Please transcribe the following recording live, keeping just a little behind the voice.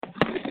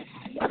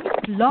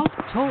Blog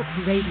Talk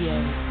Radio.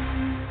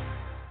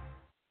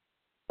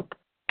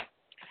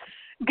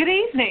 Good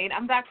evening.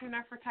 I'm Dr.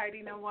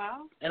 Nefertiti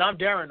Noel. And I'm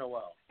Darren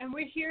Noel. And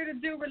we're here to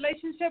do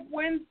Relationship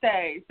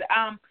Wednesdays.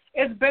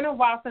 It's been a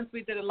while since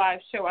we did a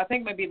live show, I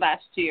think maybe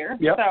last year.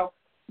 Yep. So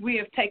we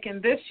have taken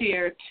this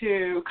year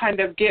to kind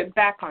of get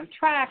back on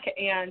track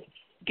and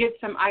get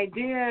some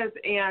ideas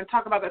and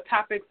talk about the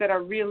topics that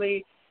are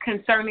really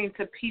concerning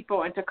to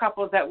people and to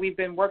couples that we've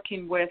been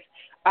working with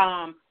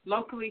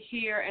locally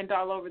here and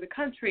all over the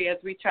country as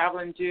we travel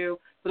and do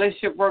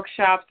relationship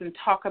workshops and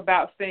talk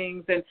about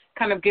things and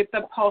kind of get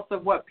the pulse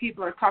of what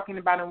people are talking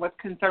about and what's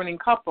concerning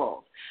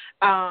couples.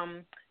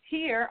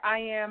 Here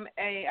I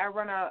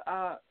run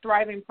a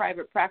thriving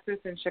private practice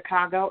in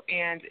Chicago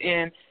and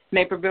in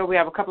Naperville. We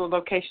have a couple of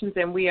locations,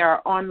 and we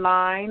are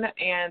online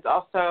and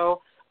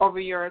also over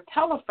your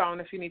telephone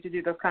if you need to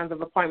do those kinds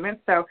of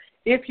appointments. So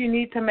if you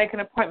need to make an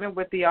appointment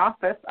with the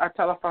office, our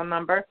telephone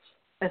number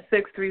is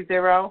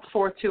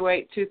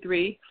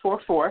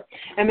 630-428-2344.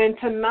 And then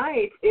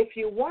tonight, if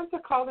you want to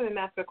call in and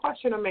ask a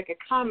question or make a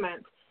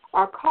comment,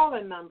 our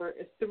call-in number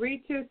is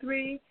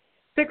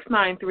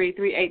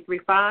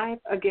 323-693-3835.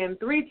 Again,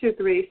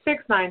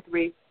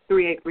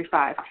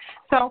 323-693-3835.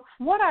 So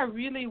what I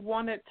really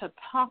wanted to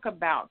talk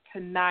about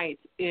tonight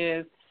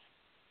is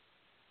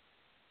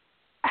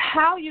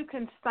how you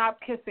can stop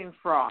kissing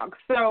frogs.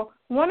 So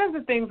one of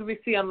the things we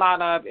see a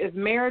lot of is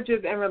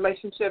marriages and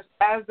relationships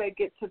as they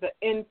get to the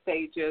end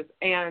stages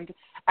and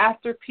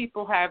after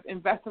people have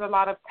invested a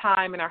lot of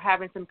time and are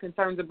having some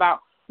concerns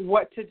about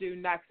what to do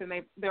next, and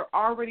they're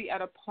already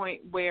at a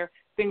point where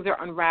things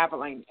are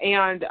unraveling.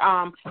 And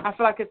I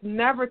feel like it's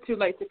never too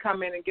late to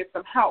come in and get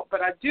some help,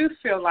 but I do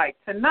feel like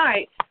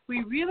tonight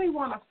we really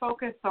want to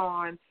focus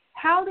on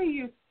how do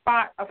you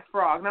spot a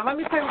frog. Now, let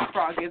me tell you what a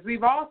frog is.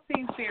 We've all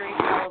seen fairy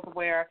tales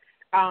where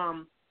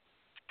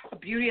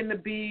Beauty and the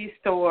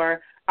Beast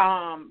or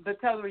the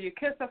tale where you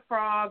kiss a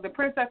frog, the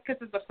princess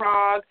kisses the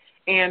frog,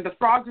 and the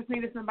frog just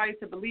needed somebody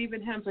to believe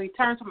in him, so he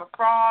turns from a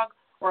frog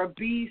or a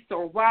beast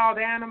or a wild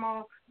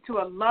animal to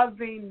a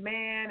loving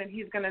man, and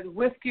he's going to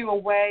whisk you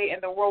away, and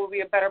the world will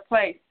be a better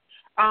place.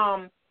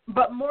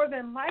 But more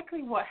than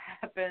likely what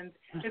happens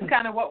is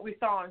kind of what we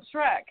saw in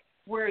Shrek,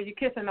 where you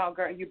kiss an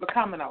ogre, you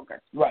become an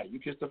ogre. Right. You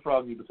kiss the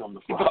frog, you become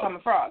the frog. You become a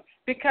frog.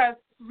 Because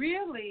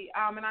really,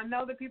 and I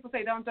know that people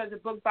say don't judge a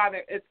book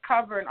by its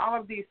cover, and all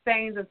of these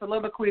sayings and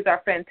soliloquies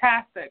are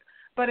fantastic.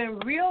 But in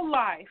real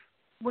life,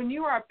 when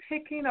you are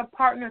picking a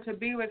partner to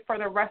be with for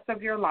the rest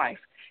of your life,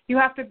 you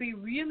have to be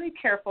really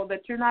careful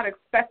that you're not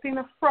expecting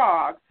a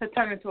frog to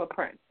turn into a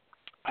prince.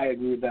 I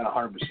agree with that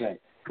 100%.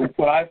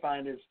 What I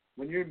find is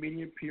when you're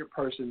meeting a peer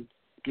person,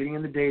 getting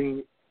into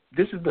dating,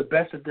 this is the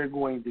best that they're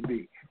going to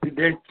be.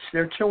 They're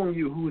showing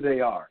you who they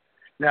are.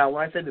 Now,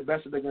 when I say the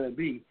best that they're going to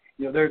be,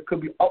 they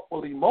could be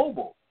upwardly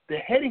mobile. They're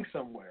heading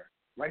somewhere,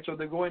 right? So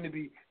they're going to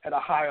be at a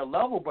higher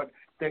level, but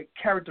the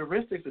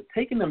characteristics of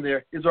taking them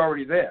there is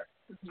already there.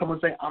 Mm-hmm.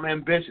 Someone saying, I'm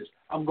ambitious.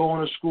 I'm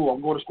going to school.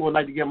 I'm going to school at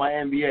night to get my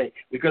MBA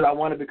because I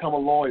want to become a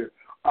lawyer.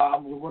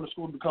 I'm going to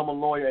school to become a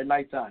lawyer at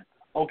nighttime.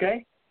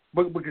 Okay?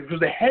 But because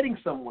they're heading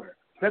somewhere.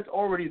 That's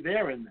already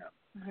there in them.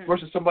 Mm-hmm.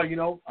 Versus somebody,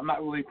 I'm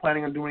not really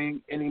planning on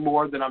doing any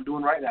more than I'm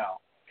doing right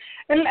now.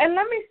 And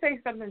let me say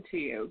something to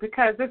you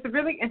because this is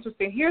really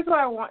interesting. Here's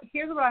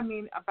what I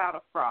mean about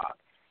a frog.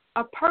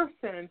 A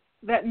person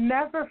that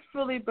never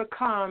fully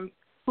becomes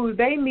who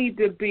they need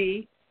to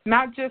be,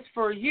 not just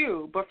for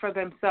you, but for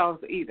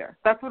themselves either.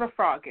 That's what a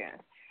frog is.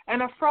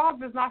 And a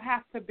frog does not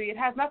have to be, it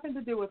has nothing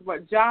to do with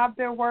what job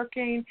they're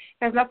working.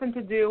 It has nothing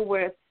to do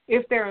with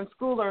if they're in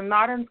school or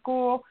not in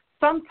school.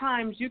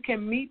 Sometimes you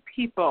can meet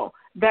people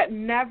that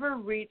never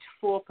reach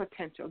full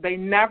potential. They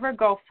never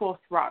go full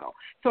throttle.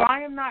 So I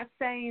am not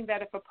saying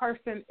that if a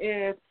person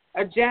is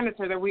a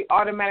janitor that we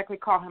automatically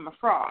call him a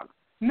frog.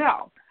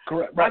 No.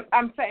 Correct. Right.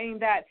 I'm saying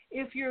that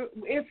if you're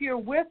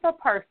with a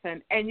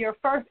person and your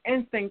first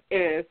instinct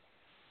is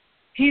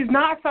he's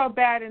not so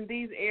bad in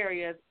these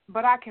areas,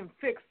 but I can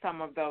fix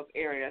some of those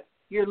areas,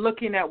 you're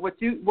looking at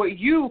what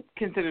you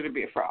consider to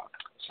be a frog.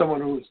 Someone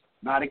who's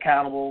not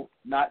accountable,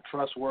 not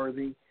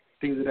trustworthy.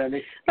 Things of that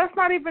nature. Let's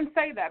not even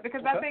say that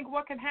because okay. I think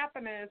what can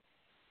happen is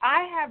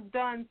I have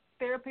done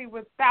therapy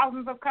with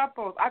thousands of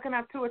couples. I can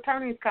have two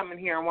attorneys come in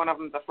here and one of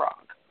them's a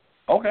frog.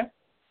 Okay.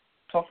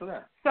 Talk to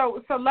that.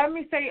 So let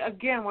me say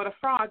again what a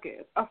frog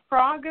is. A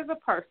frog is a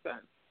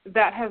person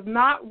that has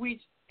not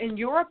reached, in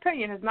your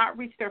opinion, has not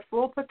reached their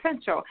full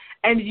potential,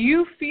 and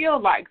you feel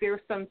like there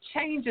are some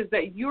changes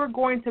that you're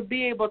going to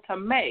be able to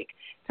make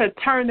to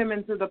turn them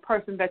into the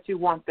person that you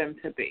want them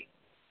to be.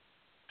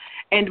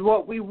 And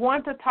what we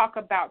want to talk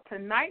about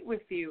tonight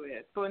with you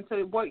is, so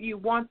into what you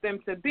want them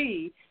to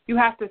be, you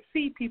have to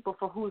see people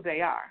for who they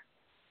are.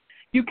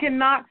 You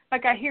cannot,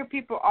 like I hear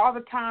people all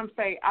the time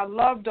say, I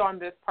loved on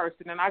this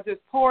person, and I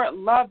just pour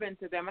love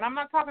into them. And I'm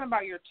not talking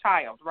about your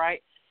child,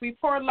 right? We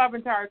pour love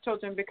into our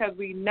children because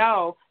we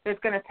know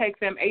it's going to take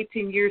them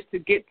 18 years to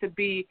get to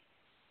be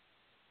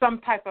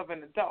some type of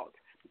an adult.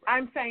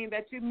 I'm saying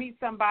that you meet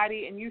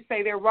somebody and you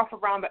say they're rough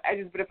around the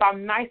edges, but if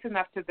I'm nice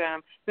enough to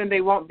them, then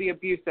they won't be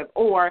abusive.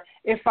 Or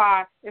if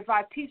I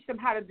teach them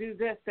how to do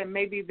this, then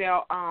maybe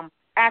they'll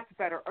act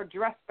better or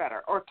dress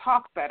better or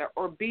talk better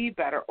or be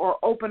better or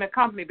open a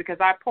company because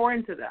I pour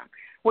into them.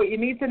 What you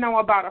need to know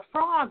about a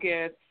frog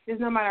is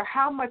no matter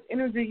how much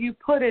energy you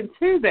put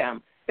into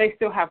them, they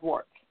still have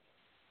warts.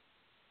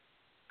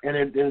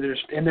 And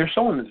they're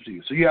showing this to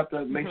you. So you have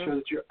to make sure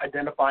that you're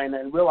identifying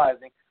that and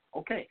realizing,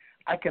 okay,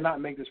 I cannot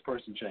make this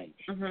person change.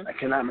 I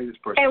cannot make this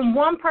person change. And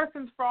one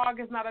person's frog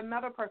is not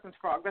another person's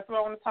frog. That's what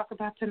I want to talk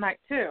about tonight,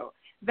 too.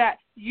 That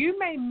you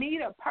may meet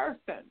a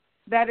person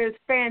that is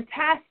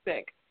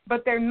fantastic,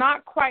 but they're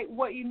not quite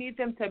what you need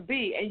them to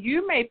be, and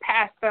you may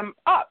pass them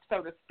up,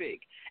 so to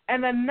speak.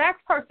 And the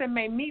next person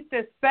may meet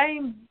this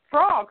same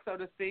frog, so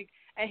to speak,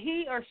 and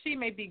he or she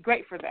may be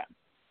great for them.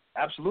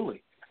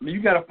 Absolutely. I mean,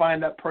 you got to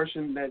find that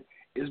person that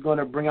is going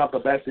to bring out the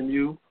best in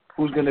you,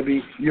 who's going to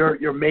be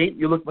your mate.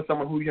 You look for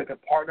someone who you can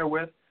partner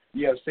with.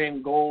 You have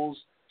same goals,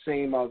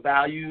 same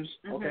values,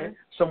 okay?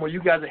 Someone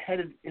you guys are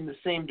headed in the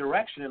same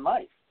direction in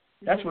life.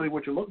 That's really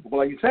what you're looking for.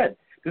 Like you said,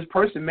 this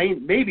person may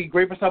be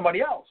great for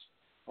somebody else,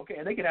 okay?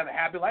 And they can have a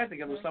happy life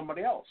together with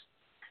somebody else.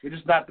 You're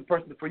just not the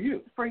person for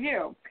you. For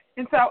you.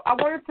 And so I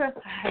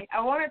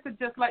wanted to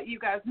just let you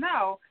guys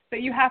know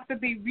that you have to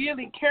be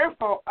really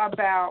careful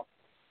about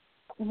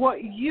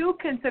what you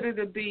consider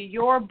to be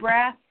your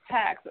brass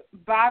tacks,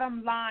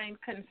 bottom line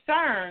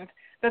concerns,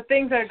 the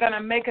things that are going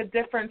to make a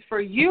difference for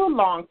you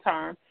long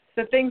term,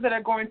 the things that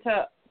are going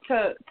to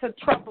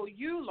trouble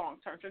you long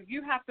term. So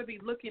you have to be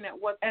looking at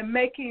what and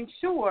making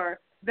sure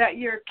that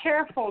you're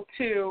careful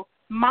to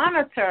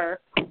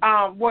monitor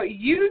what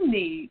you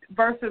need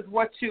versus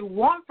what you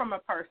want from a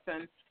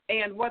person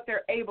and what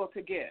they're able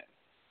to give.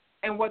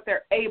 And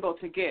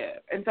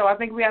so I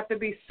think we have to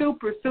be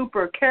super,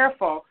 super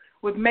careful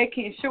with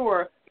making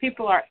sure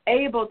people are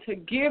able to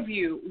give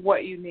you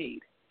what you need,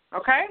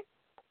 okay?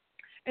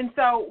 And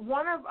so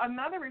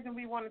another reason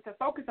we wanted to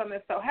focus on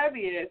this so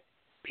heavy is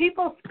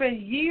people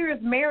spend years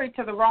married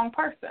to the wrong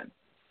person,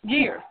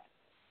 years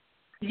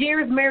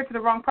married to the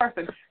wrong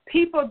person.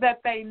 People that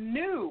they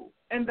knew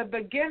in the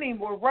beginning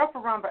were rough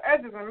around the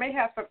edges and may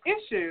have some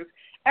issues,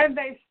 and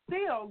they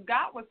still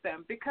got with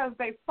them because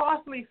they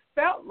falsely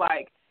felt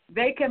like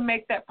they can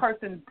make that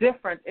person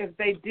different if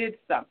they did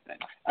something.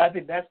 I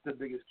think that's the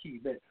biggest key,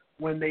 that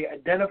when they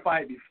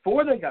identified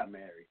before they got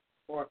married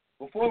or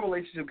before a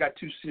relationship got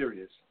too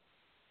serious,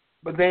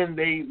 but then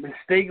they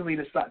mistakenly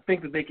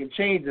think that they can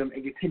change them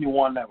and continue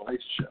on that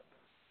relationship.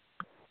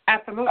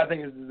 Absolutely. I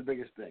think this is the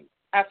biggest thing.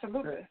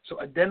 Absolutely. So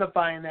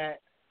identifying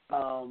that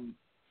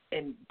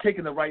and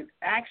taking the right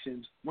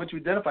actions, once you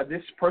identify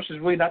this person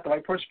is really not the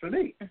right person for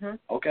me,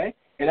 okay?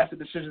 And that's a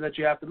decision that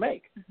you have to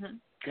make.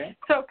 Okay.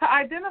 So to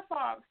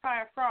identify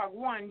a frog,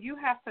 one, you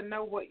have to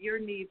know what your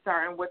needs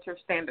are and what your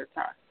standards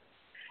are.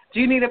 Do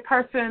you need a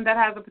person that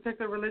has a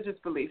particular religious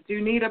belief? Do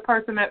you need a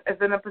person that is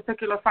in a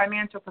particular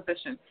financial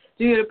position?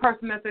 Do you need a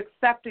person that's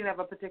accepting of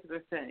a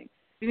particular thing?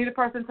 Do you need a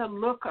person to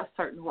look a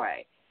certain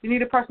way? Do you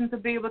need a person to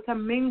be able to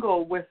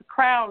mingle with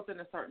crowds in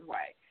a certain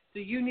way? Do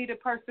you need a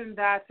person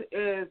that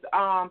is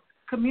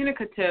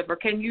communicative, or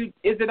is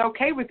it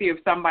okay with you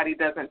if somebody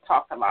doesn't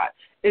talk a lot?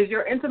 Is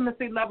your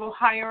intimacy level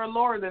higher or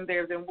lower than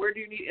theirs, and where do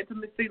you need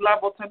intimacy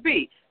level to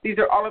be? These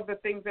are all of the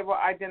things that will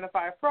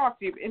identify a frog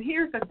to you. And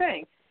here's the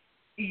thing.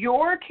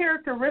 Your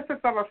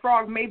characteristics of a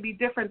frog may be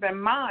different than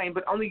mine,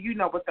 but only you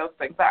know what those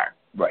things are.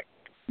 Right.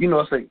 You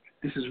know, it's like,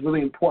 this is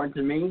really important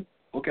to me,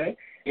 okay?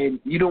 And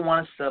you don't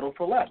want to settle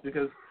for less,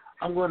 because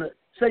I'm going to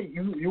say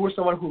you were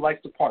someone who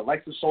likes to party,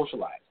 likes to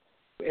socialize.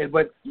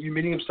 But you're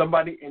meeting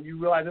somebody and you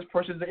realize this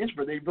person is an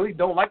introvert. They really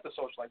don't like to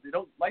socialize. They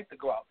don't like to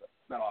go out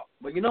that often.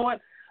 But you know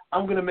what?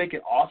 I'm going to make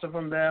it awesome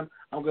from them.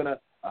 I'm going to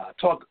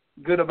talk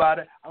good about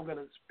it. I'm going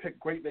to pick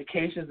great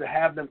vacations to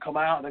have them come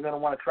out, and they're going to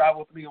want to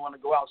travel with me and want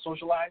to go out and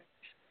socialize.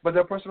 But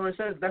that person already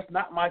says, that's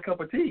not my cup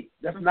of tea.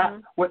 That's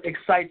not what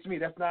excites me.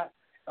 That's not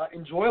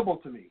enjoyable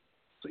to me.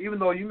 So even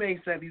though you may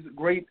say these are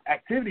great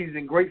activities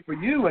and great for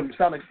you and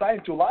sound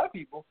exciting to a lot of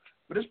people,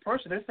 but this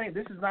person, they're saying,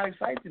 this is not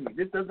exciting to me.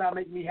 This does not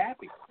make me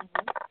happy.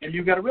 And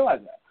you've got to realize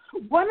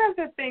that. One of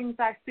the things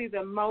I see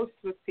the most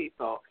with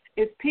people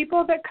is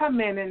people that come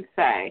in and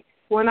say,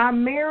 when I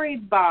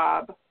married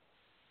Bob,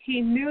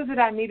 he knew that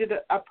I needed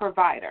a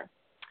provider.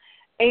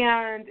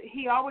 And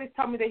he always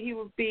told me that he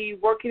would be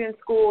working in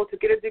school to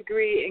get a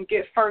degree and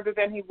get further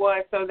than he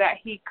was so that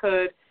he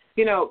could,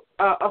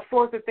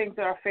 afford the things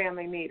that our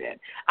family needed.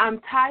 I'm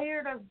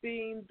tired of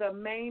being the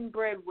main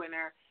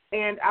breadwinner,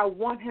 and I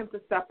want him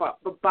to step up,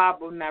 but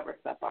Bob will never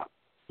step up.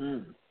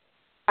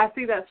 I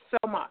see that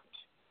so much.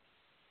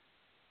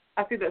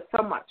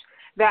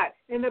 That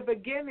in the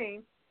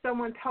beginning,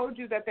 someone told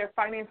you that their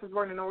finances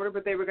weren't in order,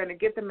 but they were going to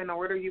get them in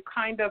order. You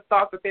kind of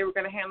thought that they were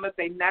going to handle it.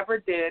 They never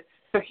did.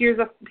 So here's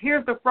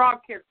the frog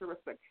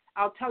characteristic.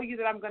 I'll tell you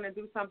that I'm going to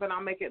do something.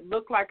 I'll make it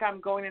look like I'm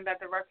going in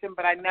that direction,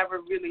 but I never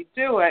really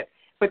do it.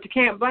 But you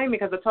can't blame me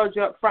because I told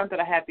you up front that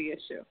I had the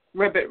issue.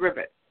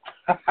 Ribbit.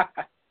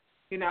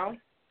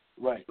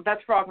 Right.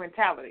 That's frog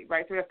mentality,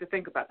 right? So we have to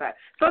think about that.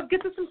 So let's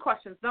get to some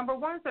questions. Number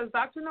one says,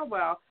 Dr.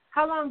 Noel,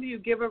 how long do you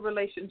give a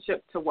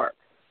relationship to work?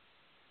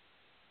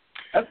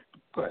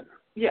 Go ahead.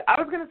 Yeah, I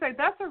was going to say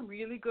that's a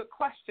really good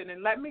question,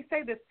 and let me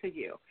say this to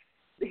you.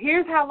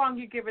 Here's how long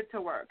you give it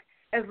to work.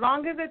 As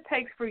long as it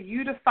takes for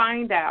you to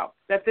find out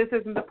that this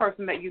isn't the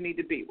person that you need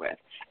to be with.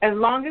 As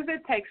long as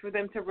it takes for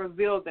them to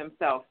reveal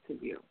themselves to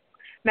you.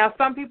 Now,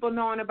 some people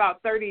know in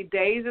about 30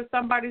 days if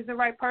somebody's the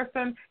right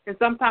person, and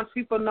sometimes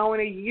people know in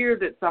a year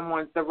that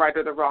someone's the right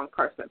or the wrong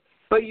person.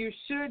 But you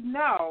should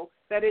know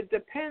that it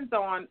depends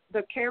on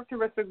the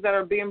characteristics that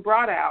are being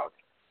brought out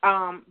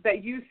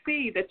that you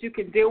see that you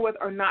can deal with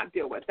or not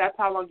deal with. That's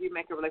how long you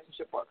make a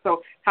relationship work.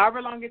 So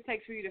however long it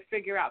takes for you to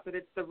figure out that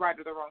it's the right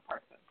or the wrong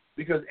person.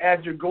 Because as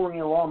you're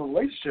going along the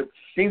relationship,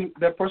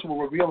 that person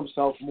will reveal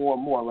themselves more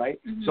and more, right?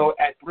 Mm-hmm. So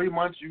at 3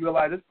 months, you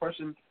realize this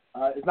person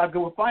is not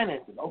good with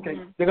finances. Okay,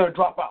 they're going to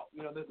drop out.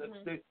 You know,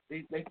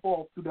 they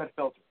fall through that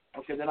filter.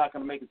 Okay, they're not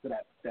going to make it to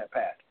that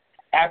path.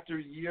 After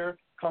a year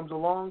comes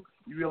along,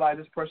 you realize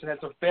this person has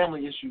some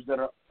family issues that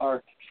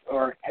are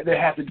they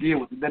have to deal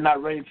with. They're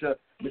not ready to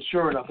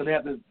mature enough, so they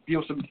have to deal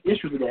with some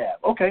issues that they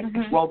have. Okay,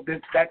 well,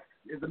 that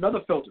is another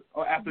filter.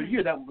 Or after a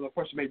year, that the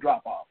person may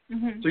drop off.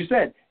 So you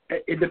said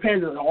it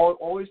depends on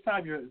all this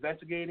time you're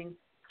investigating,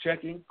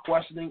 checking,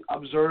 questioning,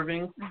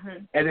 observing,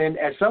 and then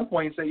at some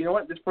point you say, you know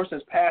what, this person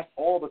has passed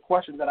all the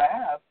questions that I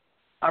have.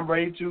 I'm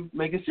ready to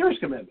make a serious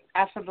commitment.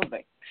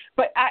 Absolutely.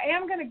 But I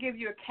am going to give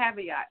you a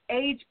caveat.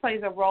 Age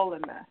plays a role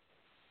in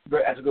this.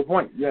 That's a good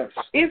point, yes.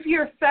 If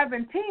you're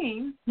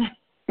 17,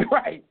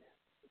 right,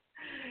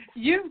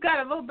 you've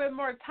got a little bit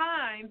more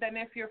time than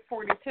if you're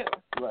 42.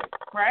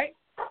 Right.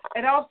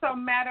 It also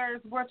matters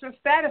what your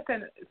status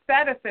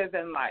is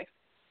in life.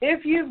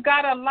 If you've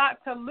got a lot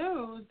to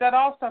lose, that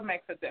also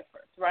makes a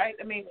difference, right?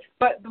 I mean,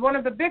 but one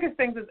of the biggest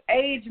things is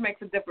age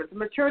makes a difference.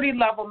 Maturity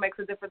level makes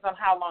a difference on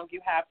how long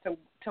you have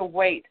to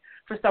wait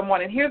for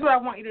someone. And here's what I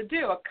want you to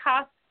do, a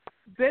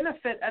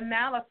cost-benefit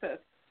analysis.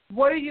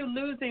 What are you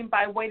losing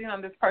by waiting on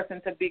this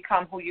person to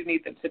become who you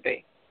need them to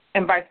be,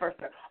 and vice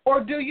versa? Or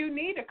do you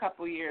need a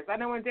couple years? I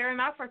know when Darren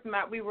and I first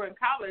met, we were in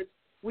college.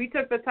 We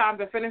took the time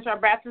to finish our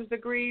bachelor's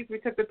degrees. We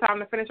took the time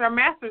to finish our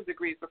master's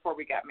degrees before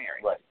we got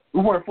married. Right. We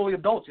weren't fully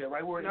adults yet,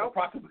 right? We were in the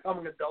process of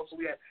becoming adults, so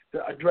we had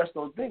to address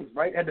those things,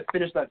 right? Had to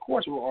finish that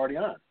course we were already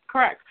on.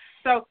 Correct.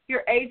 So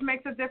your age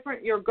makes a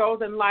difference. Your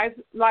goals in life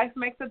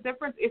makes a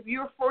difference. If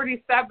you're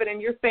 47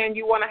 and you're saying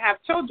you want to have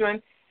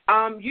children,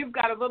 you've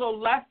got a little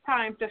less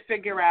time to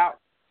figure out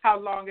how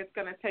long it's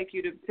going to take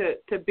you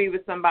to be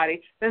with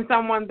somebody than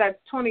someone that's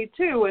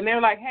 22 and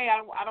they're like, hey,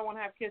 I don't want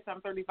to have kids.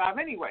 I'm 35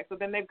 anyway. So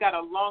then they've got a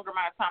longer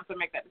amount of time to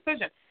make that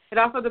decision. It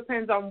also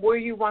depends on where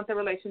you want the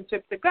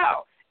relationship to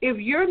go. If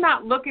you're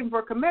not looking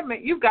for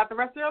commitment, you've got the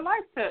rest of your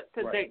life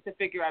to date to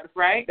figure out,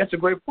 right? That's a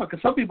great point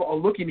because some people are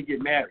looking to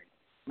get married,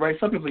 right?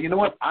 Some people, you know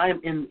what, I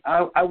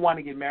want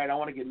to get married. I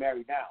want to get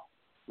married now,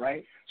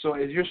 right? So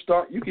as you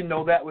start, you can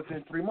know that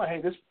within 3 months.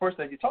 Hey, this person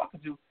that you're talking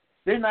to,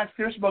 they're not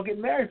serious about getting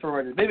married for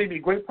already. They may be a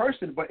great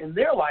person, but in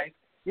their life,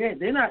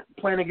 they're not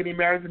planning on getting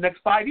married for the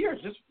next 5 years.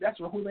 That's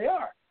who they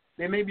are.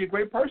 They may be a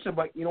great person,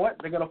 but you know what?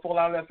 They're going to fall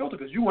out of that filter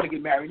because you want to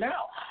get married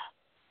now.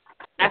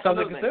 That's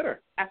something to consider.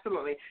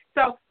 Absolutely.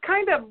 So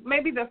kind of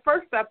maybe the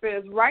first step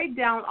is write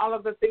down all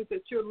of the things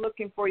that you're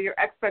looking for, your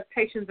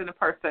expectations in a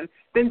person.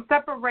 Then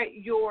separate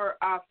your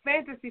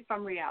fantasy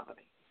from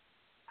reality.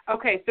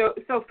 Okay,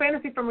 so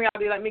fantasy from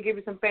reality, let me give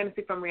you some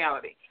fantasy from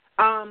reality.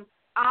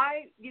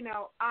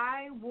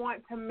 I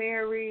want to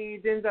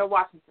marry Denzel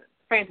Washington.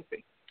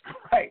 Fantasy.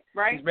 Right.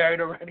 Right? He's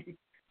married already.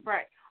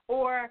 Right.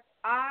 Or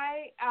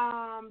I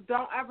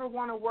don't ever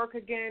want to work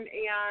again,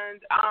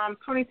 and I'm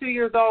 22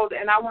 years old,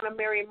 and I want to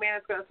marry a man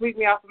that's going to sweep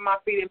me off of my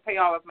feet and pay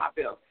all of my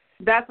bills.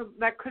 That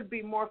could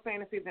be more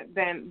fantasy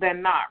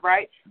than not,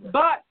 right?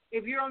 But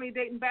if you're only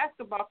dating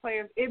basketball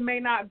players, it may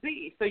not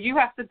be. So you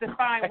have to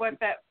define what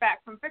that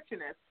fact from fiction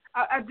is.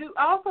 I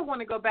also want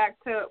to go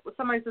back to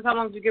somebody says, how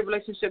long do you give a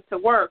relationship to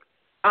work?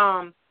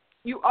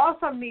 You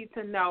also need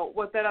to know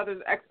what that other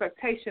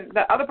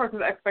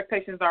person's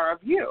expectations are of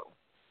you.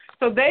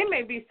 So they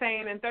may be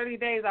saying in 30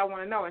 days I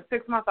want to know, in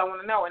 6 months I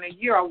want to know, in a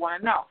year I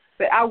want to know.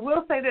 But I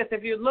will say this,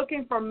 if you're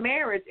looking for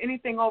marriage,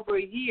 anything over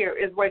a year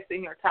is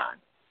wasting your time.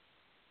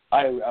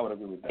 I would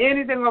agree with that.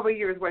 Anything over a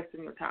year is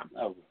wasting your time.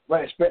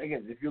 Right,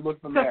 again, if you're looking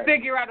for marriage. To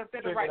figure out if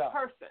they're the right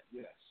person.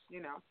 Yes.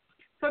 You know.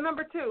 So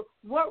number 2,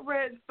 what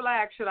red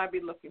flag should I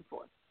be looking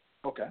for?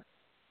 Okay.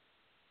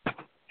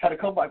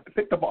 I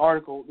picked up an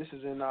article. This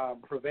is in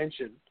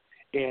Prevention,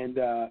 and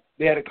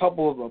they had a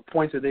couple of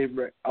points that they've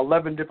read,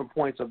 11 different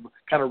points of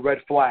kind of red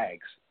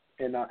flags,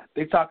 and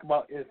they talk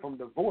about it from a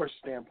divorce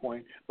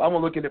standpoint. But I'm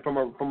gonna look at it from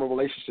a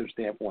relationship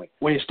standpoint.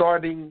 When you're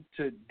starting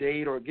to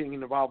date or getting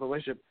involved in a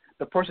relationship,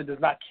 the person does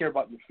not care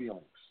about your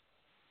feelings.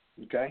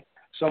 Okay,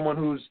 someone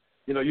who's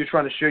you're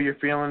trying to share your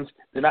feelings.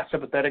 They're not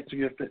sympathetic to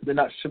your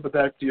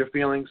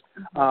feelings.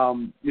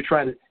 You're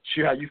trying to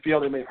share how you feel.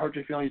 They may hurt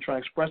your feelings. You're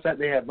trying to express that.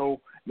 They have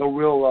no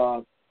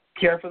real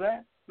care for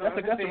that. That's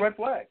a red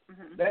flag.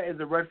 Mm-hmm. That is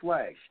a red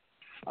flag.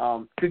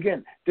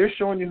 Again, they're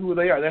showing you who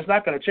they are. That's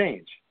not going to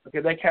change. Okay,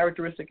 that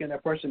characteristic in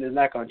that person is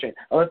not going to change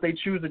unless they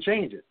choose to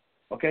change it.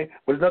 Okay,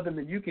 but there's nothing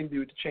that you can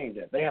do to change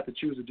that. They have to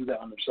choose to do that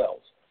on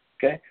themselves.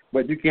 Okay,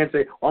 but you can't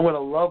say, I'm going to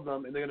love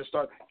them and they're going to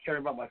start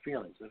caring about my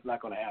feelings. That's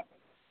not going to happen.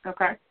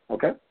 Okay.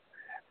 Okay.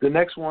 The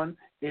next one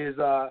is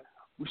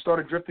we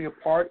started drifting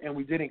apart and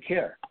we didn't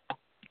care.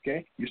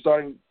 Okay, you're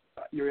in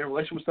a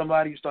relationship with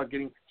somebody. You start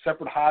getting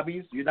separate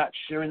hobbies. You're not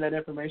sharing that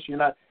information. You're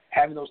not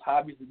having those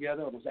hobbies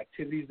together or those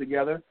activities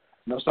together.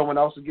 You know, someone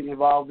else is getting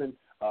involved in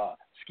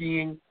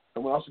skiing.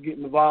 Someone else is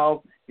getting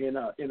involved in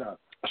a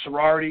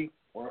sorority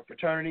or a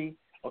fraternity.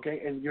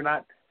 Okay, and you're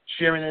not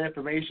sharing that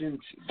information,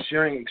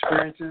 sharing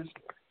experiences.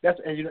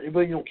 And you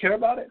really don't care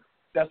about it.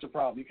 That's the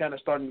problem. You're kind of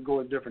starting to go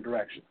in a different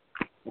direction.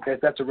 Okay,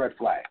 that's a red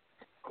flag.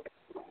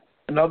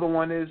 Another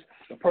one is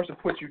the person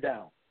puts you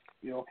down.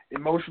 You know,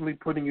 emotionally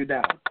putting you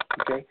down.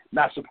 Okay,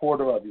 not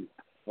supportive of you.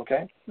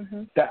 Okay,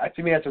 That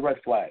to me that's a red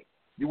flag.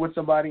 You're with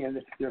somebody and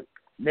they're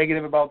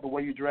negative about the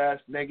way you dress,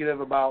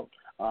 negative about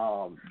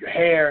your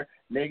hair,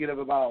 negative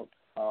about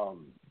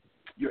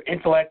your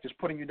intellect, is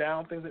putting you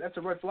down. That's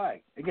a red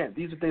flag. Again,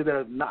 these are things that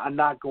are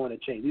not going to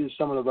change. These are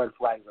some of the red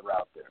flags that are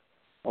out there.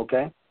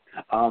 Okay,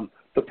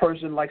 the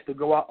person likes to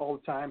go out all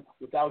the time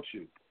without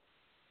you.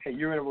 Hey,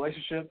 you're in a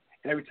relationship,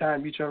 and every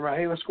time you turn around,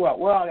 hey, let's go out.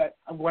 Well,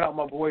 I'm going out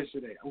with my boys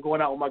today. I'm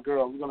going out with my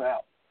girl. We're going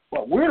out.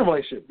 Well, we're in a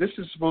relationship. This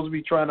is supposed to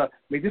be trying to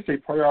make this a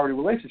priority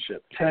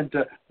relationship. Tend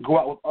to go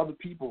out with other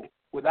people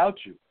without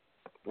you.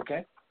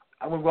 Okay?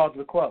 I'm going to go out to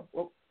the club.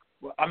 Well,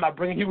 I'm not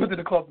bringing you into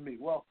the club with me.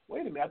 Well,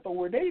 wait a minute. I thought we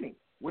were dating.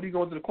 What are you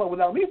going to the club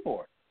without me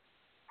for?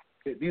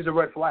 Okay, these are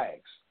red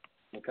flags.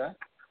 Okay?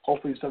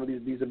 Hopefully some of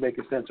these are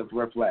making sense of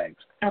red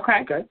flags. Okay.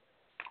 Okay?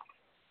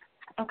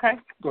 Okay.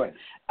 Go ahead.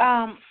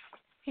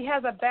 He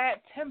has a bad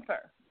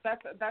temper.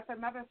 That's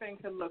another thing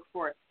to look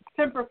for.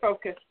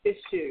 Temper-focused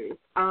issues.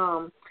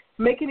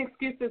 Making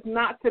excuses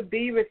not to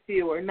be with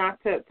you or not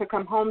to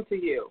come home to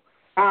you.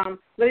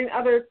 Letting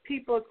other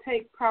people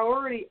take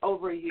priority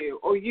over you,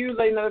 or you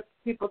letting other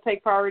people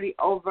take priority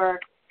over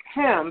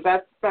him.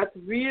 That's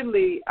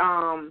really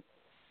a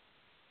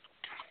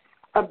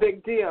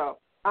big deal.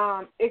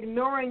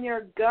 Ignoring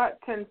your gut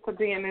tends to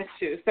be an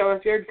issue. So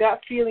if your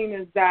gut feeling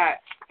is that,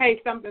 hey,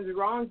 something's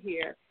wrong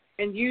here,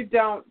 and you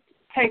don't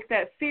take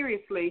that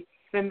seriously,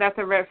 then that's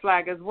a red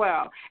flag as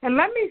well. And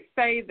let me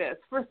say this.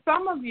 For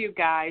some of you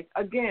guys,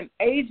 again,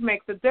 age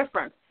makes a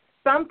difference.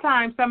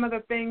 Sometimes some of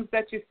the things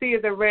that you see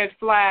as a red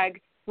flag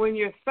when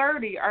you're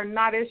 30 are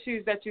not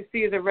issues that you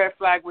see as a red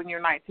flag when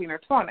you're 19 or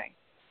 20.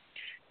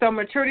 So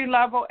maturity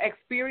level,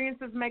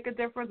 experiences make a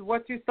difference.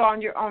 What you saw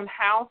in your own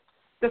house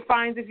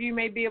defines if you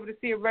may be able to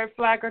see a red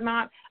flag or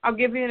not. I'll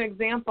give you an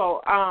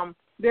example.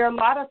 There are a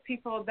lot of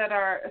people that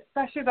are,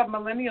 especially the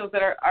millennials,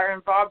 that are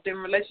involved in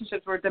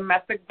relationships where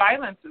domestic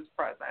violence is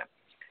present.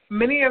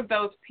 Many of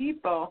those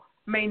people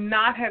may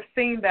not have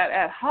seen that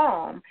at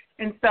home,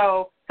 and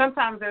so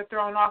sometimes they're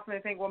thrown off and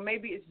they think, well,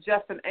 maybe it's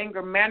just an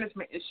anger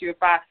management issue.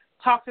 If I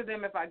talk to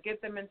them, if I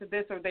get them into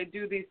this or they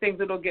do these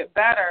things, it'll get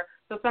better.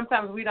 So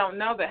sometimes we don't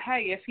know that,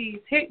 hey, if he's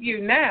hit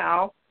you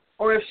now,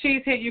 or if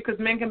she's hit you, because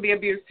men can be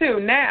abused too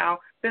now,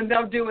 then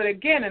they'll do it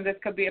again, and this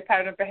could be a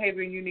pattern of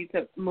behavior, and you need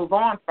to move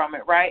on from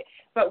it, right?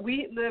 But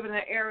we live in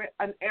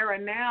an era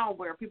now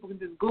where people can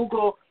just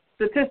Google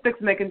statistics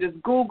and they can just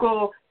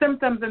Google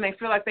symptoms and they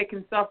feel like they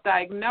can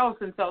self-diagnose,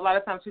 and so a lot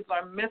of times people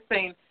are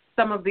missing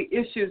some of the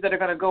issues that are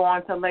going to go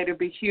on to later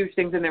be huge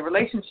things in their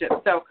relationship.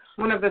 So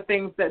one of the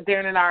things that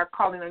Darren and I are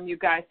calling on you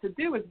guys to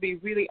do is be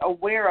really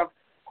aware of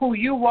who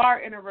you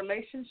are in a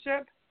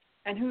relationship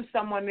and who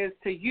someone is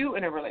to you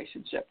in a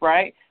relationship,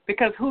 right?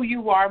 Because who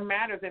you are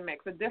matters and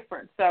makes a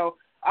difference. So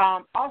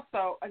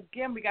also,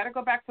 again, we got to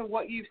go back to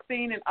what you've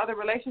seen in other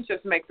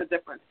relationships makes a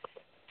difference.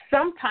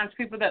 Sometimes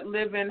people that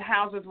live in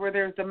houses where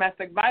there's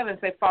domestic violence,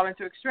 they fall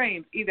into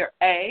extremes. Either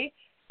A,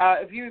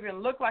 if you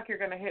even look like you're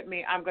going to hit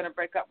me, I'm going to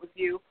break up with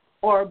you,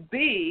 or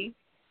B,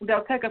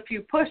 they'll take a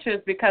few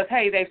pushes because,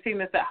 hey, they've seen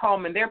this at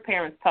home and their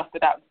parents toughed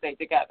it out and stayed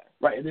together.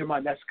 Right, in their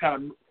mind, that's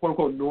kind of,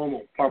 quote-unquote,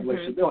 normal part of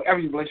relationship. You know,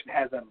 every relationship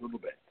has that a little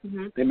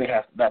bit. They may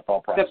have that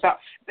thought process.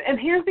 And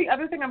here's the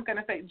other thing I'm going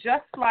to say.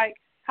 Just like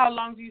how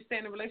long do you stay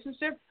in a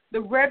relationship,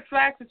 the red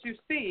flags that you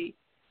see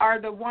are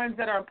the ones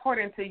that are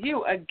important to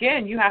you.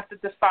 Again, you have to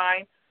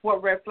define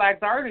what red flags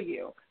are to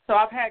you. So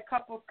I've had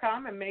couples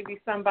come and maybe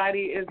somebody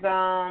is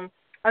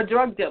a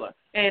drug dealer,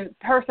 and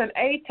person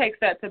A takes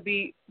that to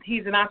be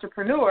he's an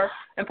entrepreneur,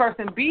 and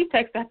person B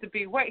takes that to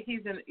be, wait,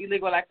 he's in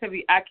illegal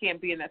activity. I can't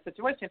be in that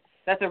situation.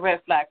 That's a red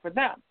flag for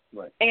them.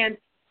 Right. And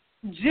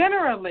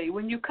generally,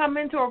 when you come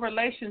into a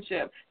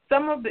relationship,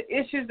 some of the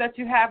issues that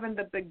you have in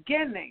the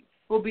beginning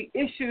will be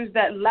issues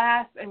that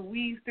last and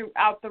weave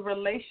throughout the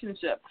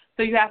relationship.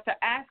 So you have to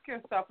ask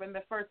yourself in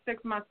the first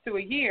 6 months to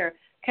a year,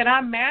 can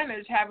I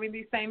manage having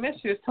these same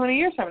issues 20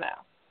 years from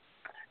now?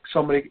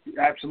 Somebody,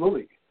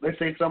 absolutely. Let's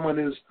say someone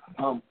is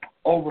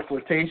over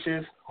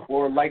flirtatious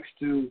or likes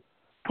to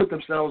put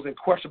themselves in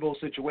questionable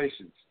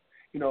situations.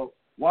 You know,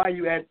 why are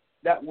you at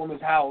that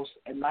woman's house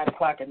at 9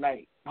 o'clock at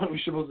night? when we're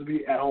supposed to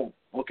be at home.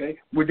 Okay,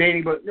 we're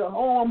dating, but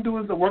I'm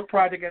doing the work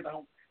project at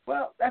home.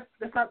 Well, that's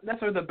not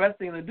necessarily the best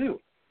thing to do.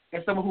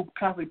 And someone who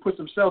constantly puts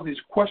themselves in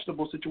these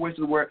questionable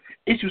situations where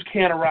issues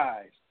can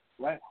arise,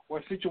 right,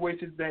 or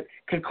situations that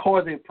can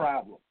cause a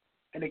problem,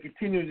 and they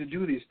continue to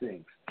do these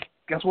things.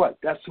 Guess what?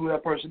 That's who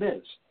that person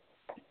is,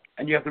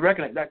 and you have to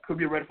recognize that could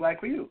be a red flag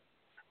for you.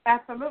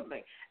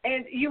 Absolutely.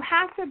 And you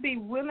have to be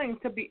willing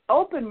to be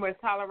open with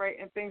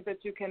tolerating things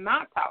that you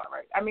cannot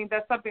tolerate. I mean,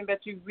 that's something that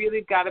you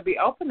really got to be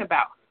open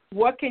about.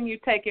 What can you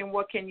take and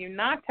what can you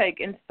not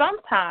take? And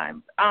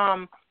sometimes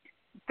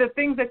the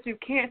things that you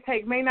can't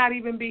take may not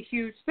even be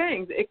huge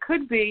things. It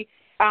could be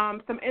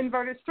some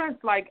inverted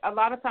strengths. Like a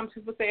lot of times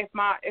people say,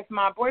 if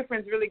my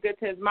boyfriend's really good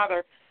to his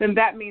mother, then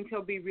that means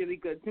he'll be really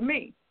good to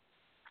me.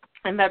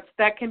 And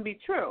that can be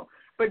true.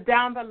 But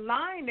down the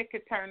line, it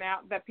could turn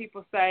out that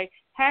people say,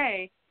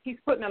 hey, he's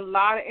putting a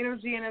lot of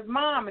energy in his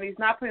mom, and he's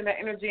not putting that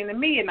energy into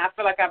me, and I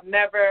feel like I've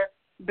never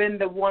been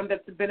the one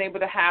that's been able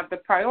to have the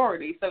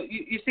priority. So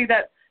you see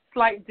that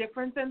slight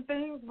difference in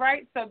things,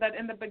 right? So that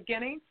in the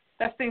beginning,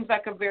 that seems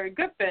like a very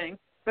good thing,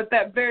 but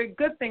that very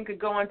good thing could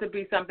go on to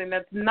be something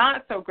that's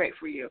not so great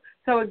for you.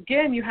 So,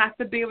 again, you have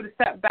to be able to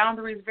set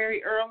boundaries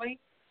very early.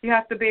 You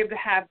have to be able to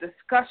have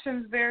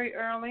discussions very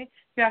early.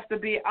 You have to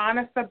be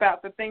honest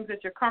about the things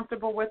that you're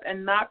comfortable with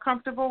and not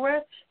comfortable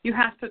with. You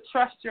have to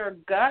trust your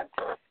gut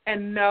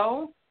and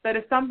know that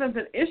if something's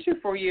an issue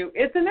for you,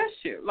 it's an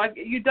issue. Like,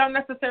 you don't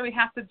necessarily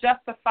have to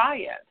justify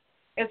it.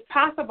 It's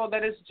possible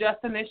that it's just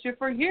an issue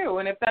for you.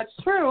 And if that's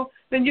true,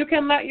 then you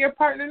can let your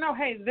partner know,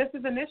 hey, this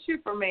is an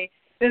issue for me.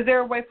 Is there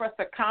a way for us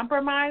to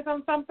compromise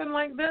on something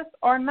like this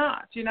or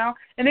not,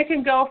 And it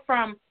can go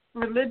from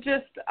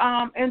religious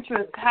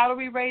interests. How do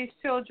we raise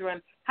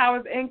children? How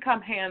is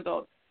income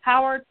handled?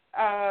 How are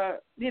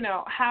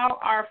how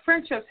are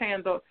friendships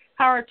handled?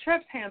 How are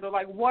trips handled?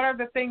 Like, what are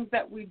the things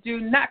that we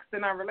do next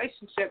in our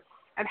relationship,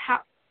 and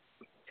how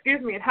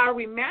do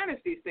we manage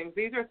these things?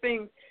 These are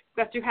things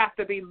that you have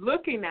to be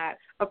looking at,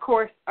 of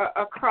course,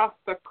 across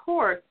the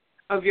course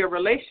of your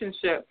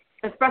relationship,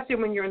 especially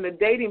when you're in the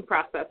dating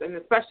process, and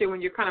especially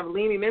when you're kind of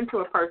leaning into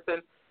a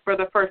person for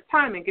the first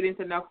time and getting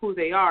to know who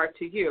they are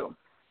to you.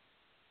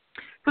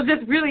 So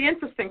just really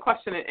interesting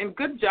question, and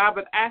good job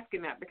of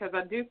asking that, because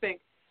I do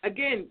think,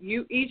 again,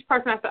 each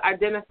person has to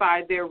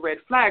identify their red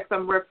flags.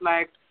 Some red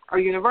flags are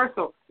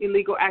universal: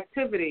 illegal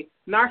activity,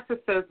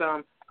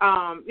 narcissism.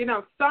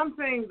 Some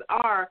things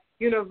are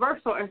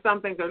universal and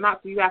some things are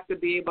not, so you have to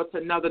be able to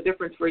know the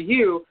difference for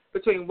you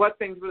between what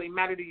things really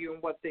matter to you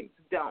and what things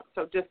don't.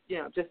 So just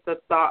a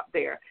thought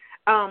there.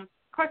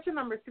 Question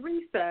number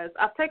 3 says,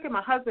 I've taken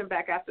my husband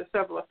back after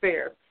several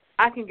affairs.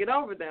 I can get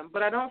over them,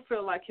 but I don't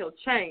feel like he'll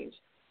change.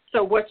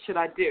 So what should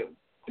I do?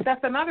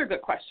 That's another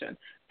good question.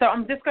 So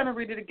I'm just going to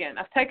read it again.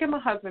 I've taken my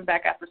husband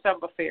back after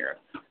several affairs.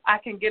 I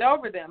can get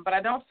over them, but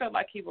I don't feel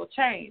like he will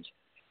change.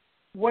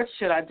 What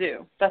should I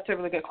do? That's a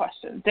really good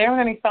question. Darren,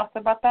 any thoughts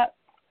about that?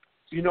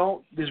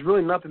 There's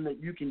really nothing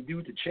that you can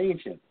do to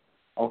change him.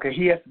 Okay,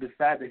 he has to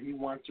decide that he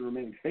wants to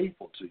remain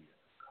faithful to you.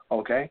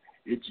 Okay,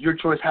 it's your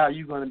choice how are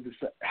you going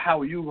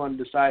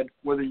to decide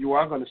whether you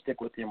are going to stick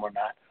with him or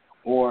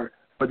not,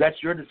 but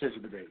that's your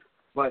decision today.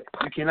 But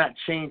you cannot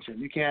change him.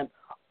 You can't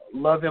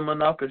love him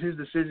enough, because his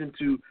decision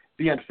to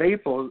be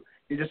unfaithful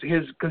is just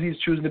because he's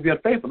choosing to be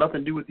unfaithful.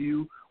 Nothing to do with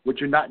you, what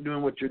you're not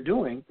doing, what you're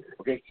doing.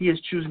 Okay, he is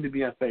choosing to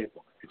be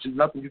unfaithful. It's just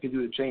nothing you can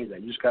do to change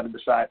that. You just got to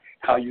decide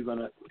if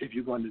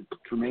you're going to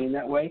remain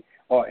that way,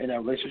 or in a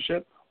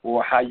relationship,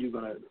 or how you're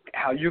going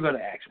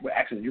to act, what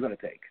actions you're going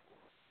to take.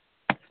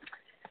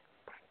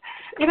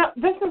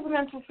 This is an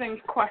interesting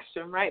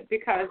question, right?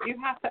 Because you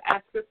have to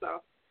ask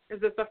yourself,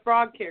 is this a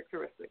frog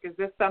characteristic? Is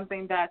this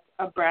something that's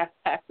a brass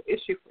tacks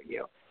issue for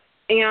you?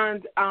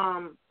 And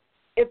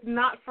it's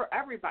not for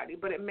everybody,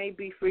 but it may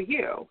be for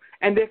you.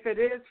 And if it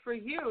is for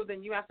you,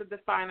 then you have to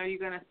define, are you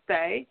going to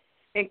stay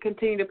and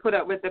continue to put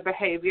up with the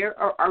behavior,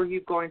 or are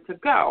you going to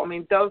go? I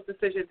mean, those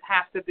decisions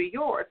have to be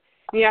yours.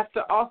 You have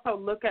to also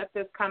look at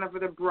this kind of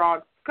with a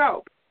broad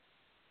scope.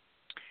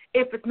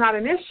 If it's not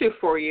an issue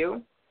for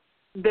you,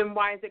 then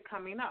why is it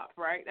coming up,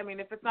 right? I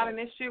mean, if it's not an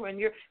issue and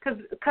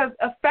because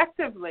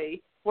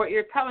effectively what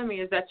you're telling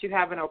me is that you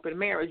have an open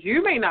marriage.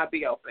 You may not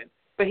be open,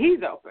 but he's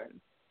open.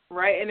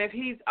 Right, and if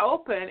he's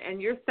open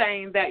and you're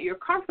saying that you're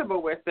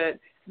comfortable with it,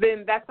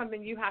 then that's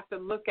something you have to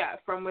look at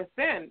from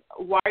within.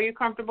 Why are you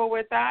comfortable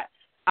with that?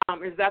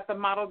 Is that the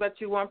model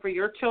that you want for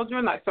your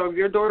children? Like, so if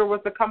your daughter was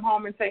to come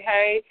home and say,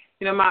 hey,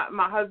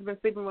 my husband's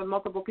sleeping with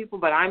multiple people,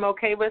 but I'm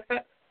okay with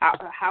it,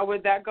 how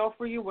would that go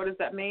for you? What does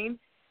that mean?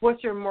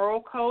 What's your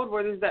moral code?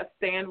 Where does that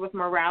stand with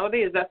morality?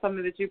 Is that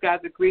something that you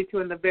guys agreed to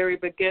in the very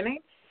beginning?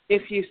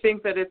 If you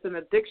think that it's an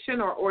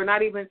addiction or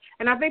not even,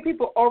 and I think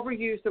people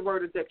overuse the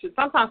word addiction.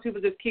 Sometimes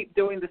people just keep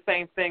doing the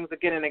same things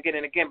again and again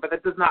and again, but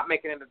that does not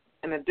make it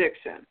an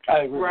addiction. I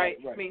agree, right?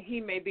 Right. I mean, he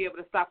may be able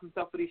to stop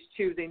himself, but he's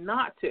choosing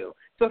not to.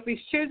 So if he's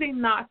choosing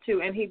not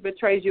to and he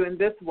betrays you in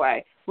this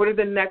way, what are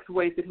the next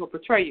ways that he'll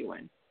betray you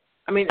in?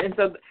 I mean, and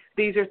so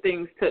these are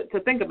things to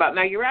think about.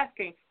 Now you're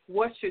asking,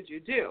 what should you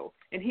do?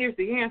 And here's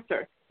the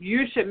answer.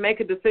 you should make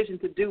a decision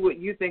to do what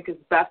you think is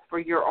best for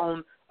your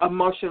own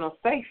emotional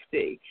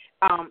safety.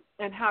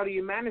 And how do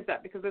you manage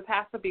that? Because it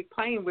has to be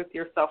playing with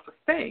your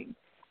self-esteem.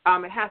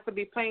 It has to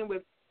be playing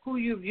with who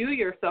you view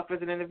yourself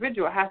as an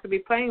individual. It has to be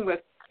playing with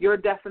your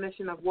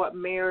definition of what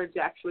marriage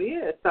actually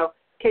is. So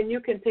can you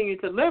continue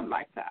to live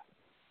like that?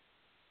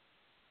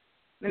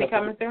 Any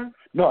comments there?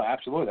 No,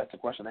 absolutely. That's a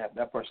question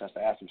that person has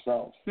to ask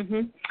themselves.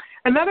 Mm-hmm.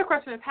 Another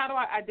question is, how do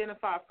I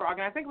identify a frog?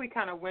 And I think we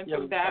kind of went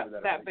through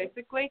that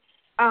basically.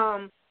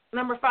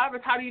 Number 5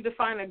 is, how do you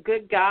define a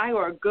good guy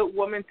or a good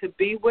woman to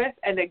be with?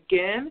 And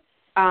again,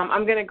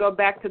 I'm going to go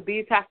back to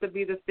these have to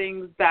be the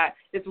things that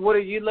it's what are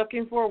you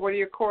looking for? What are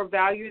your core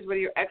values? What are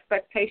your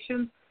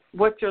expectations?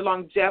 What's your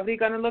longevity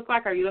going to look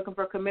like? Are you looking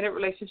for a committed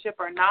relationship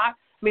or not?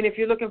 I mean, if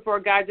you're looking for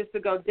a guy just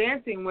to go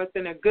dancing with,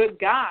 then a good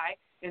guy,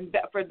 and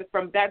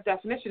from that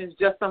definition, is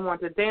just someone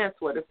to dance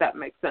with, if that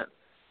makes sense.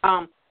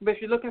 But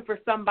if you're looking for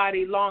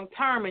somebody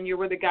long-term and you're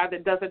with a guy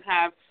that doesn't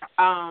have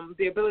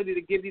the ability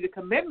to give you the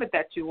commitment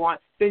that you want,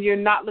 then you're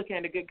not looking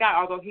at a good guy,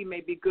 although he may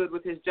be good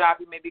with his job,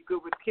 he may be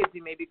good with kids, he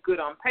may be good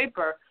on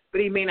paper,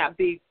 but he may not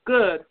be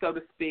good, so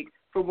to speak,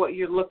 for what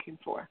you're looking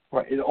for.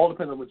 Right. It all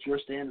depends on what your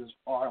standards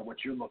are and what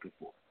you're looking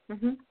for.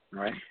 Mm-hmm.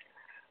 Right.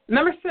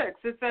 Number 6,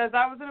 it says,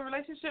 I was in a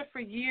relationship for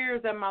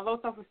years and my low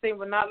self-esteem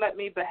would not let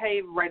me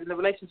behave right in the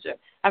relationship.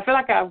 I feel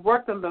like I've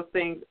worked on those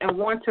things and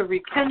want to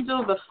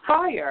rekindle the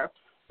fire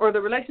or the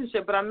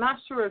relationship, but I'm not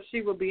sure if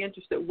she will be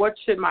interested. What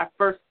should my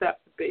first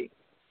steps be?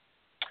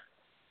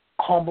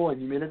 Humble and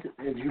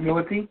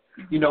humility.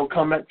 You know,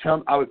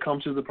 I would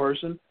come to the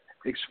person,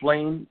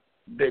 explain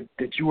that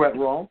you were at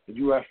wrong, that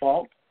you were at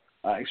fault,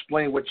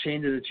 explain what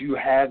changes that you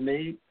have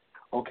made,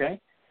 okay,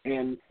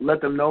 and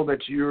let them know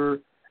that you're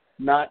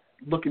not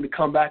looking to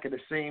come back at the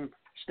same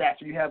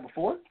stature you had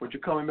before, but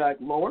you're coming back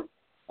lower,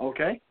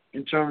 okay,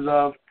 in terms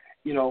of,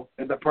 you know,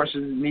 if the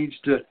person needs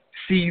to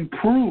see you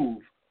prove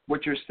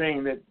what you're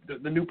saying, that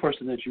the new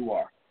person that you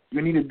are.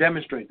 You need to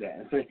demonstrate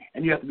that.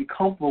 And you have to be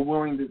comfortable,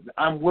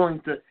 I'm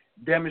willing to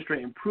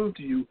demonstrate and prove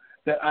to you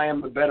that I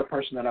am a better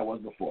person than I was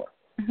before.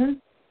 Mm-hmm.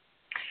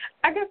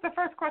 I guess the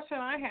first question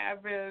I have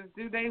is,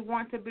 do they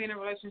want to be in a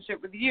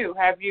relationship with you?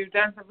 Have you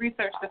done some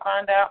research to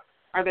find out,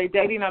 are they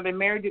dating? Are they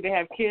married? Do they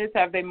have kids?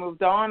 Have they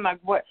moved on? Like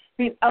what?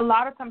 I mean, a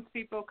lot of times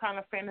people kind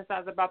of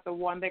fantasize about the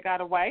one that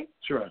got away.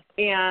 Sure.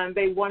 And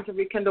they want to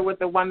rekindle with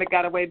the one that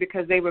got away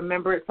because they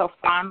remember it so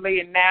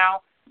fondly. And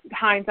now,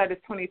 hindsight is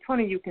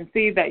 20/20. You can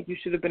see that you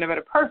should have been a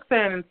better person.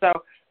 And so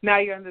now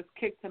you're on this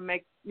kick to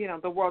make, you know,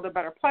 the world a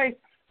better place.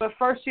 But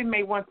first you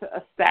may want to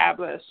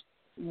establish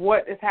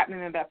what is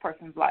happening in that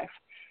person's life.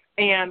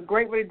 And a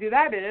great way to do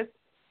that is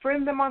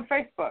friend them on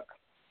Facebook.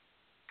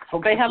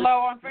 Say hello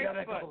on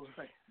Facebook.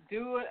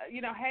 Do it,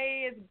 you know,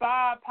 hey, it's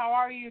Bob. How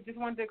are you? Just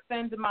wanted to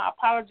extend my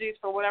apologies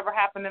for whatever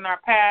happened in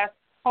our past.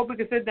 Hope we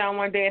can sit down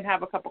one day and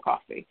have a cup of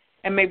coffee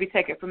and maybe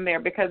take it from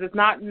there, because it's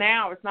not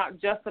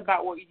just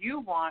about what you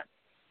want.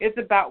 It's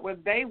about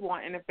what they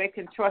want and if they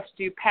can trust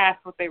you past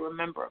what they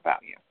remember about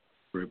you.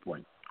 Great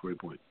point.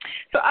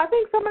 So I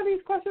think some of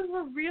these questions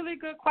were really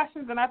good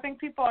questions, and I think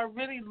people are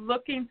really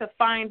looking to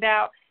find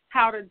out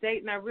how to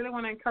date, and I really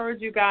want to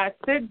encourage you guys,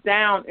 sit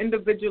down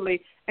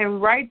individually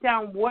and write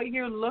down what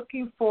you're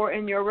looking for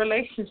in your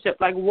relationship.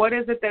 Like, what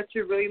is it that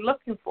you're really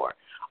looking for?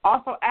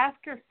 Also, ask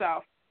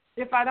yourself,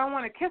 if I don't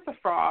want to kiss a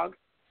frog,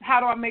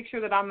 how do I make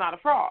sure that I'm not a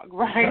frog,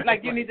 right?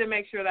 Like, you need to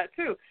make sure that,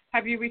 too.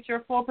 Have you reached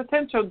your full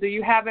potential? Do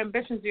you have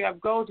ambitions? Do you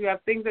have goals? Do you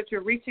have things that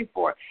you're reaching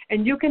for?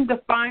 And you can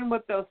define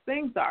what those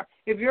things are.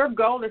 If your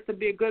goal is to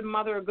be a good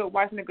mother, a good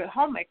wife, and a good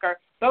homemaker,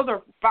 those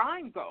are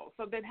fine goals.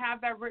 So then have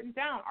that written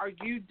down. Are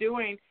you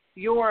doing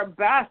your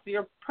best,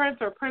 your prince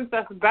or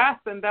princess best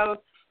in those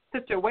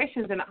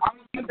situations? And are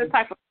you the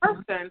type of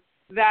person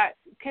that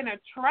can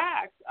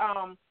attract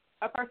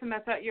a person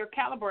that's at your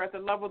caliber, at the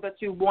level that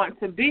you want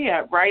to be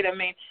at, right? I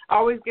mean, I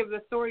always give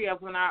the story of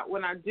when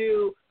I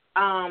do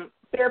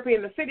therapy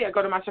in the city, I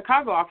go to my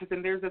Chicago office,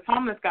 and there's this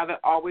homeless guy that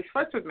always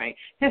flirts with me.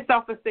 His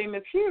self-esteem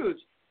is huge,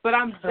 but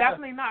I'm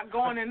definitely not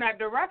going in that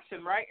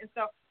direction, right? And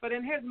so, but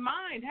in his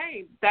mind,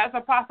 hey, that's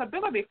a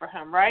possibility for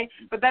him, right?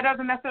 But that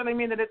doesn't necessarily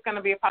mean that it's going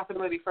to be a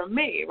possibility for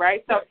me,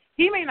 right? So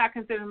he may not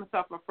consider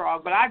himself a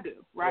frog, but I do,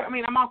 right? I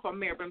mean, I'm also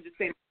married, but I'm just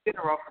saying in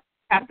general,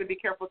 have to be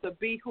careful to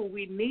be who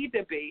we need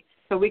to be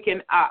so we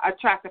can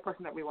attract the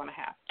person that we want to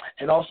have.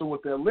 And also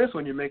with the list,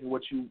 when you're making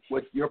what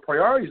your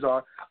priorities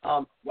are,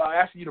 well, I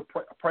ask you to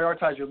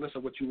prioritize your list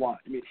of what you want.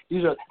 I mean,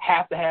 these are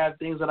have-to-have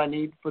things that I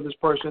need for this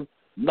person,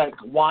 like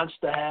wants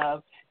to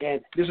have,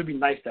 and this would be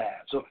nice to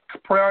have. So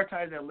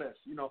prioritize that list.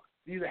 You know,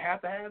 these are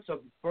have-to-haves, so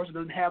if the person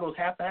doesn't have those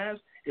have-to-haves,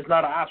 it's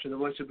not an option. The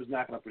relationship is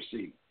not going to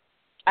proceed.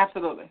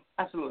 Absolutely.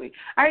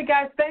 All right,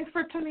 guys, thanks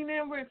for tuning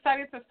in. We're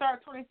excited to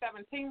start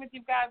 2017 with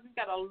you guys. We've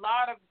got a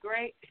lot of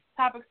great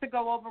topics to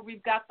go over.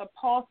 We've got the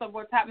pulse of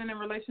what's happening in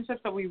relationships,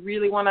 so we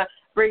really want to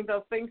bring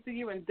those things to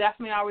you, and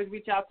definitely always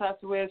reach out to us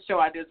with show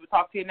ideas. We'll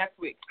talk to you next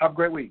week. Have a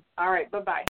great week. All right, bye-bye.